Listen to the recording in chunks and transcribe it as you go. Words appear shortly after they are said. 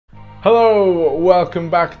Hello, welcome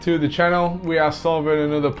back to the channel. We are solving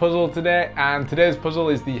another puzzle today, and today's puzzle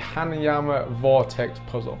is the Hanayama Vortex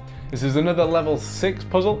puzzle. This is another level 6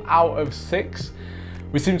 puzzle out of 6.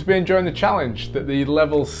 We seem to be enjoying the challenge that the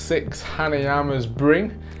level 6 Hanayamas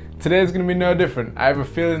bring. Today's going to be no different. I have a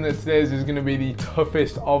feeling that today's is going to be the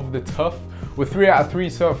toughest of the tough. We're 3 out of 3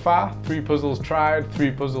 so far, 3 puzzles tried, 3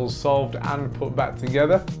 puzzles solved and put back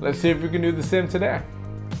together. Let's see if we can do the same today.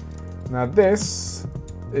 Now this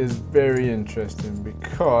is very interesting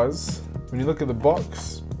because when you look at the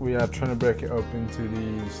box, we are trying to break it up into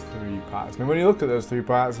these 3 parts. Now when you look at those 3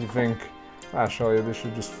 parts, you think, surely this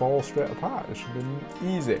should just fall straight apart. It should be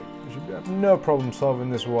easy. You should have no problem solving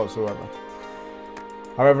this whatsoever.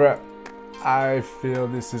 However, I feel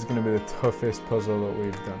this is going to be the toughest puzzle that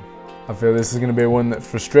we've done. I feel this is going to be one that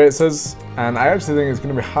frustrates us, and I actually think it's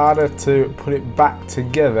going to be harder to put it back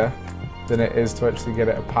together than it is to actually get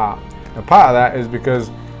it apart. Now part of that is because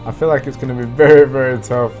I feel like it's going to be very, very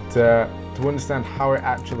tough to understand how it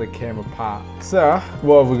actually came apart. So,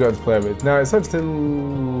 what have we got to play with? Now it's actually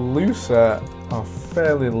looser, or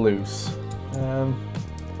fairly loose.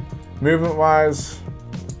 Movement wise,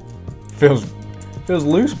 feels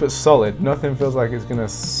loose but solid. Nothing feels like it's going to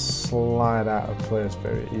slide out of place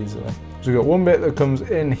very easily. So we've got one bit that comes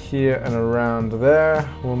in here and around there,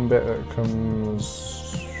 one bit that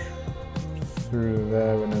comes through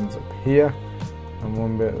there and ends up here, and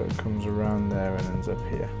one bit that comes around there and ends up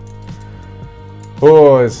here.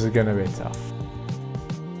 Oh, this is going to be tough.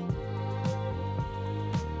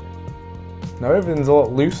 Now everything's a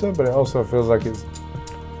lot looser, but it also feels like it's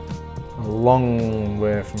a long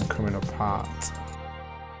way from coming apart.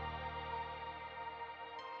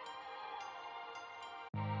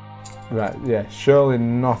 Right, yeah, surely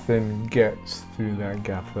nothing gets through that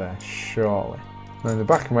gap there, surely. Now in the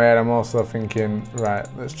back of my head, I'm also thinking, right,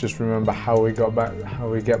 let's just remember how we get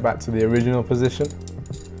back to the original position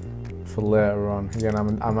for later on. Again,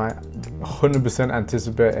 I'm 100%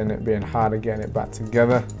 anticipating it being harder getting it back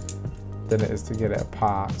together than it is to get it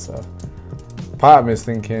apart. So part of me is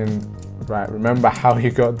thinking, right, remember how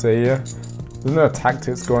you got to here. There's no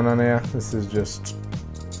tactics going on here. This is just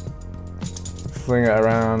fling it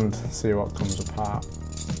around, see what comes apart.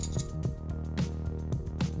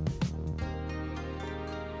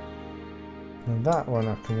 And that one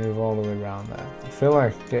I can move all the way around there. I feel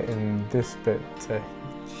like getting this bit to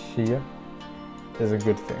here is a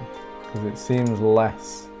good thing because it seems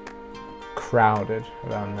less crowded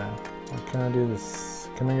around there. Can I do this?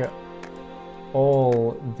 Can I get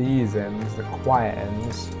all these ends, the quiet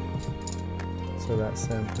ends, to that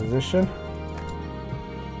same position?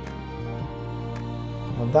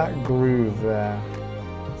 And that groove there,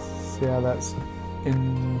 see how that's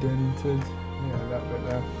indented? Yeah, that bit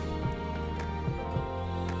there.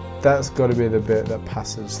 That's got to be the bit that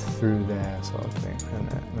passes through there, sort of thing, isn't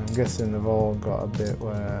it? And I'm guessing they've all got a bit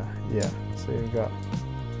where, yeah, so you've got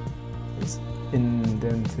it's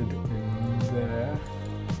indented in there,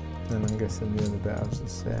 and I'm guessing the other bit has the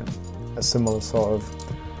same, a similar sort of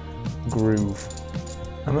groove.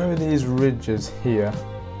 And maybe these ridges here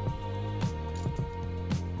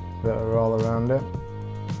that are all around it,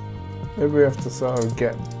 maybe we have to sort of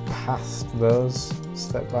get past those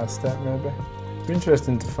step by step maybe. It'd be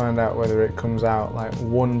interesting to find out whether it comes out like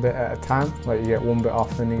one bit at a time, like you get one bit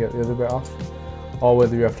off then you get the other bit off, or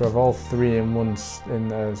whether you have to have all 3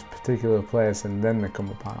 in a particular place and then they come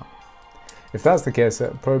apart. If that's the case,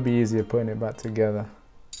 it'll probably be easier putting it back together.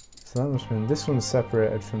 So that must mean this one's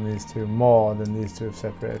separated from these 2 more than these 2 have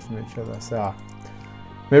separated from each other. So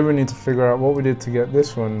maybe we need to figure out what we did to get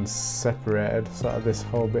this one separated, sort of this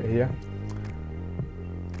whole bit here.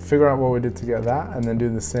 Figure out what we did to get that, and then do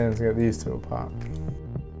the same to get these 2 apart.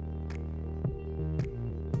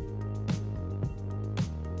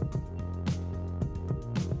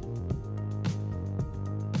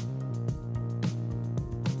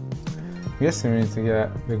 I'm guessing we need to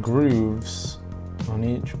get the grooves on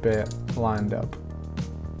each bit lined up.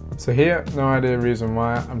 So here, no idea reason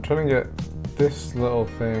why, I'm trying to get this little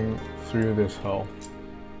thing through this hole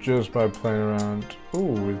just by playing around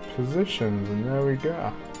with positions, and there we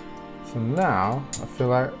go. So now I feel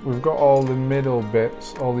like we've got all the middle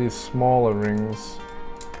bits, all these smaller rings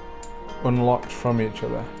unlocked from each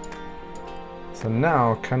other. So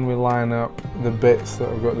now can we line up the bits that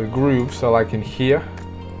have got the grooves, so like in here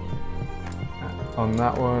on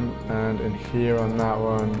that one, and in here on that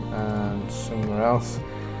one, and somewhere else.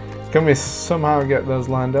 Can we somehow get those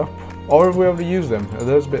lined up? Or have we ever used them? Are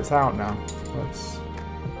those bits out now? Let's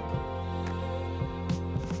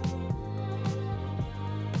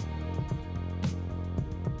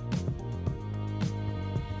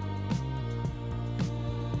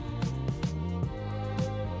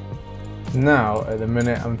Now, at the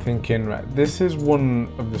minute, I'm thinking, right, this is one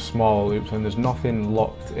of the smaller loops and there's nothing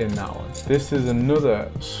locked in that one. This is another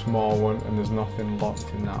small one and there's nothing locked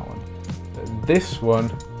in that one. But this one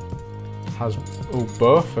has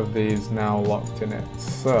both of these now locked in it.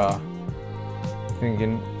 So, I'm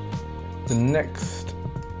thinking the next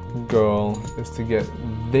goal is to get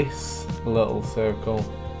this little circle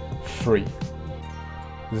free.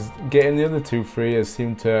 Getting the other two free we've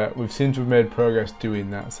seemed to have made progress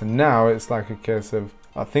doing that. So now it's like a case of,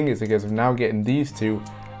 I think it's a case of now getting these two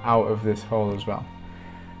out of this hole as well.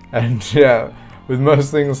 And yeah, with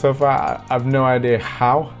most things so far, I've no idea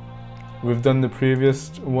how we've done the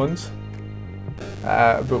previous ones,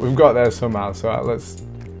 but we've got there somehow. So let's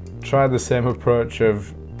try the same approach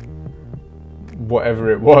of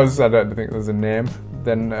whatever it was. I don't think there's a name.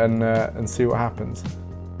 Then and see what happens.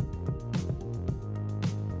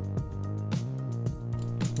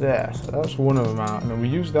 There, so that's one of them out, and then we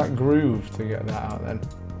use that groove to get that out then.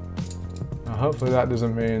 Now hopefully that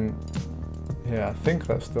doesn't mean, yeah, I think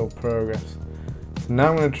that's still progress. So now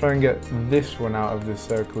I'm going to try and get this one out of this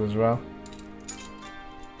circle as well.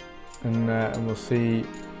 And we'll see,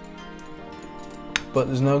 but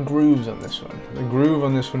there's no grooves on this one. The groove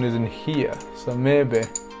on this one is in here, so maybe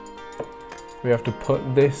we have to put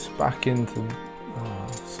this back into,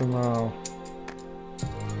 somehow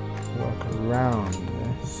work around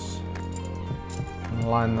this and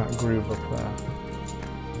line that groove up there.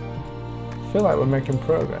 I feel like we're making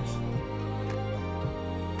progress.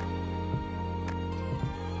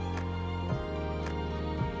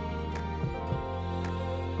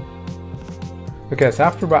 Okay, so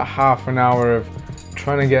after about half an hour of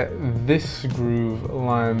trying to get this groove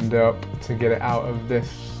lined up to get it out of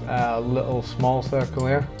this little small circle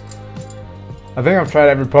here, I think I've tried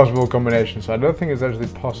every possible combination, so I don't think it's actually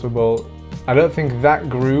possible. I don't think that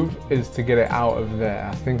groove is to get it out of there.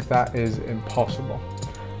 I think that is impossible.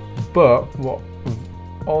 But what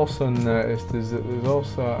we've also noticed is that there's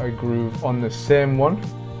also a groove on the same one,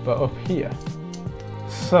 but up here.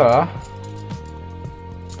 So,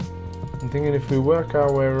 I'm thinking if we work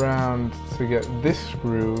our way around to get this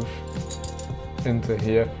groove into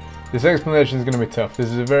here, this explanation is going to be tough. This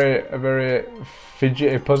is a very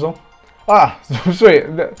fidgety puzzle. Ah,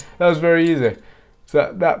 sweet, that was very easy.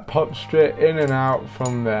 So that pops straight in and out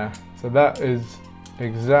from there. So that is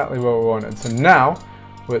exactly what we wanted. So now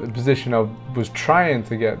we're at the position I was trying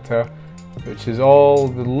to get to, which is all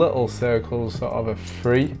the little circles sort of are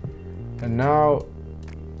free. And now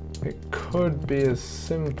it could be as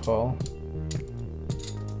simple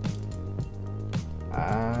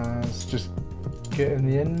as just getting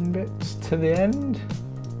the end bits to the end.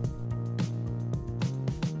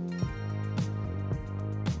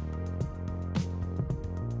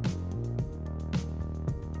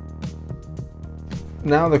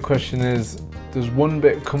 Now the question is, does one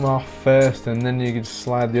bit come off first and then you can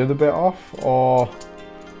slide the other bit off, or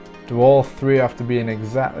do all three have to be in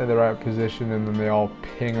exactly the right position and then they all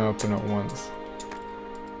ping open at once?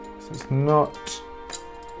 So it's not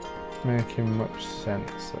making much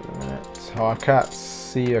sense at the minute, so I can't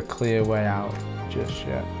see a clear way out just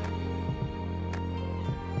yet.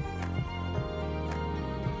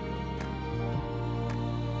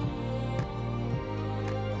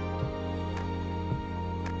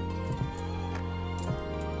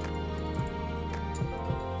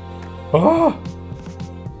 Oh!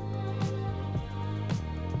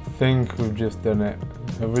 I think we've just done it.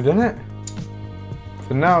 Have we done it?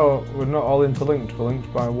 So now we're not all interlinked, we're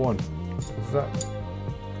linked by one. Is that?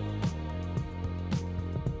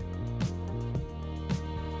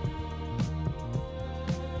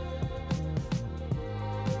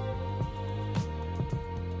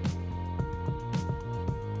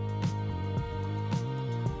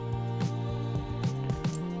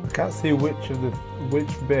 I can't see which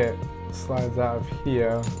bit slides out of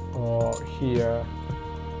here or here,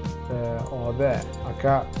 there or there.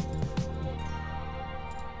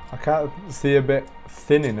 I can't see a bit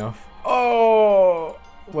thin enough. Oh,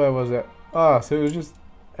 where was it? Ah, so it was just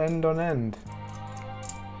end on end.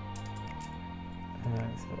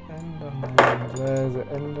 Alright, so end on end. There's an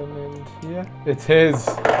end on end here. It is.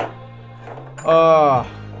 Ah,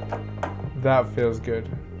 that feels good.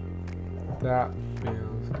 That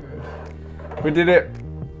feels good. We did it.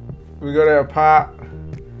 We got it apart.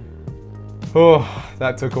 Oh,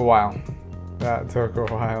 that took a while. That took a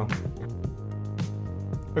while.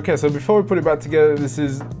 Okay, so before we put it back together, this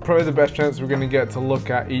is probably the best chance we're going to get to look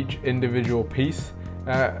at each individual piece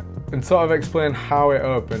and sort of explain how it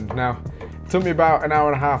opened. Now, it took me about an hour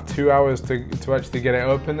and a half, 2 hours to actually get it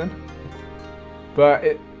open then.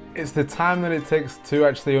 But it's the time that it takes to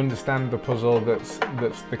actually understand the puzzle that's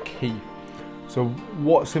the key. So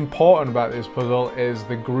what's important about this puzzle is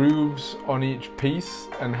the grooves on each piece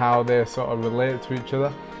and how they sort of relate to each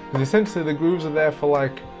other. Because essentially the grooves are there for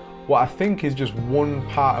like what I think is just one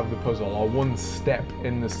part of the puzzle, or one step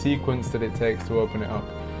in the sequence that it takes to open it up.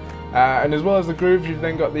 And as well as the grooves, you've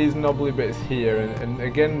then got these knobbly bits here, and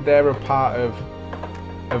again they're a part of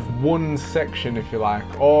one section, if you like,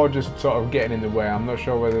 or just sort of getting in the way. I'm not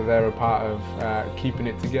sure whether they're a part of keeping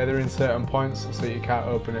it together in certain points so you can't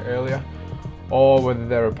open it earlier, or whether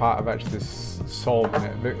they're a part of actually solving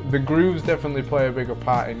it. The grooves definitely play a bigger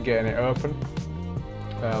part in getting it open.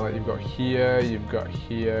 Like you've got here, you've got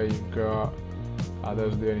here, you've got,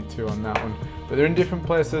 those are the only two on that one. But they're in different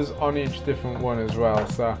places on each different one as well.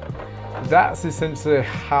 So that's essentially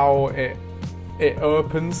how it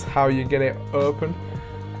opens, how you get it open.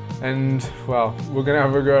 And well, we're gonna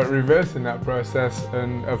have a go at reversing that process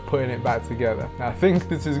and of putting it back together. Now, I think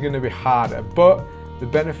this is gonna be harder, but the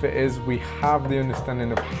benefit is we have the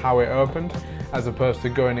understanding of how it opened, as opposed to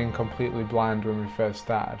going in completely blind when we first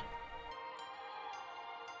started.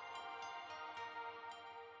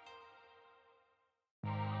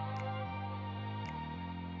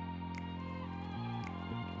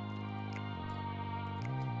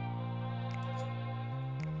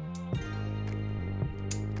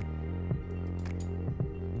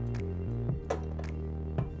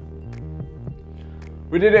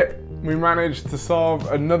 We did it! We managed to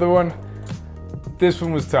solve another one. This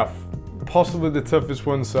one was tough. Possibly the toughest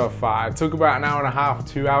one so far. It took about an hour and a half,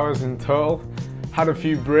 2 hours in total. Had a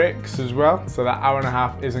few breaks as well, so that hour and a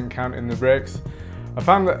half isn't counting the breaks. I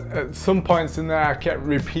found that at some points in there I kept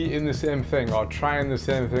repeating the same thing, or trying the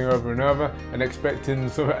same thing over and over and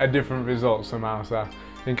expecting a different result somehow. So I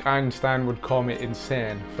think Einstein would call me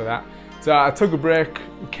insane for that. So I took a break,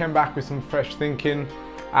 came back with some fresh thinking,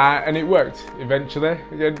 and it worked eventually.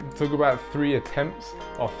 Again, it took about 3 attempts,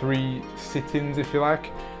 or 3 sit-ins if you like,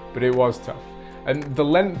 but it was tough. And the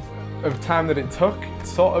length of time that it took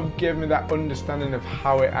sort of gave me that understanding of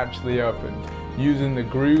how it actually opened. Using the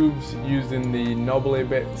grooves, using the knobbly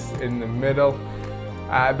bits in the middle,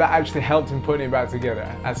 that actually helped in putting it back together.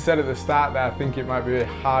 I said at the start that I think it might be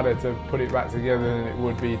harder to put it back together than it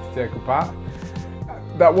would be to take apart.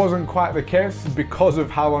 That wasn't quite the case because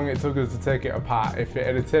of how long it took us to take it apart. If it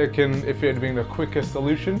had been a quicker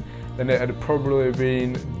solution, then it had probably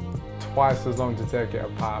been twice as long to take it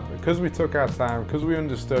apart. Because we took our time, because we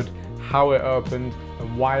understood how it opened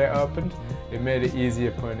and why it opened, it made it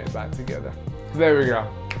easier putting it back together. So there we go.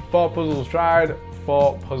 4 puzzles tried,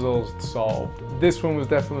 4 puzzles solved. This one was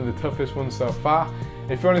definitely the toughest one so far.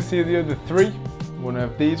 If you want to see the other 3, one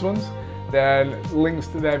of these ones, then links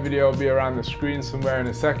to their video will be around the screen somewhere in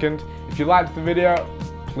a second. If you liked the video,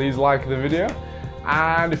 please like the video.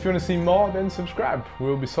 And if you want to see more, then subscribe.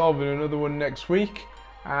 We'll be solving another one next week,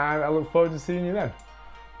 and I look forward to seeing you then.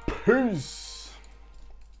 Peace!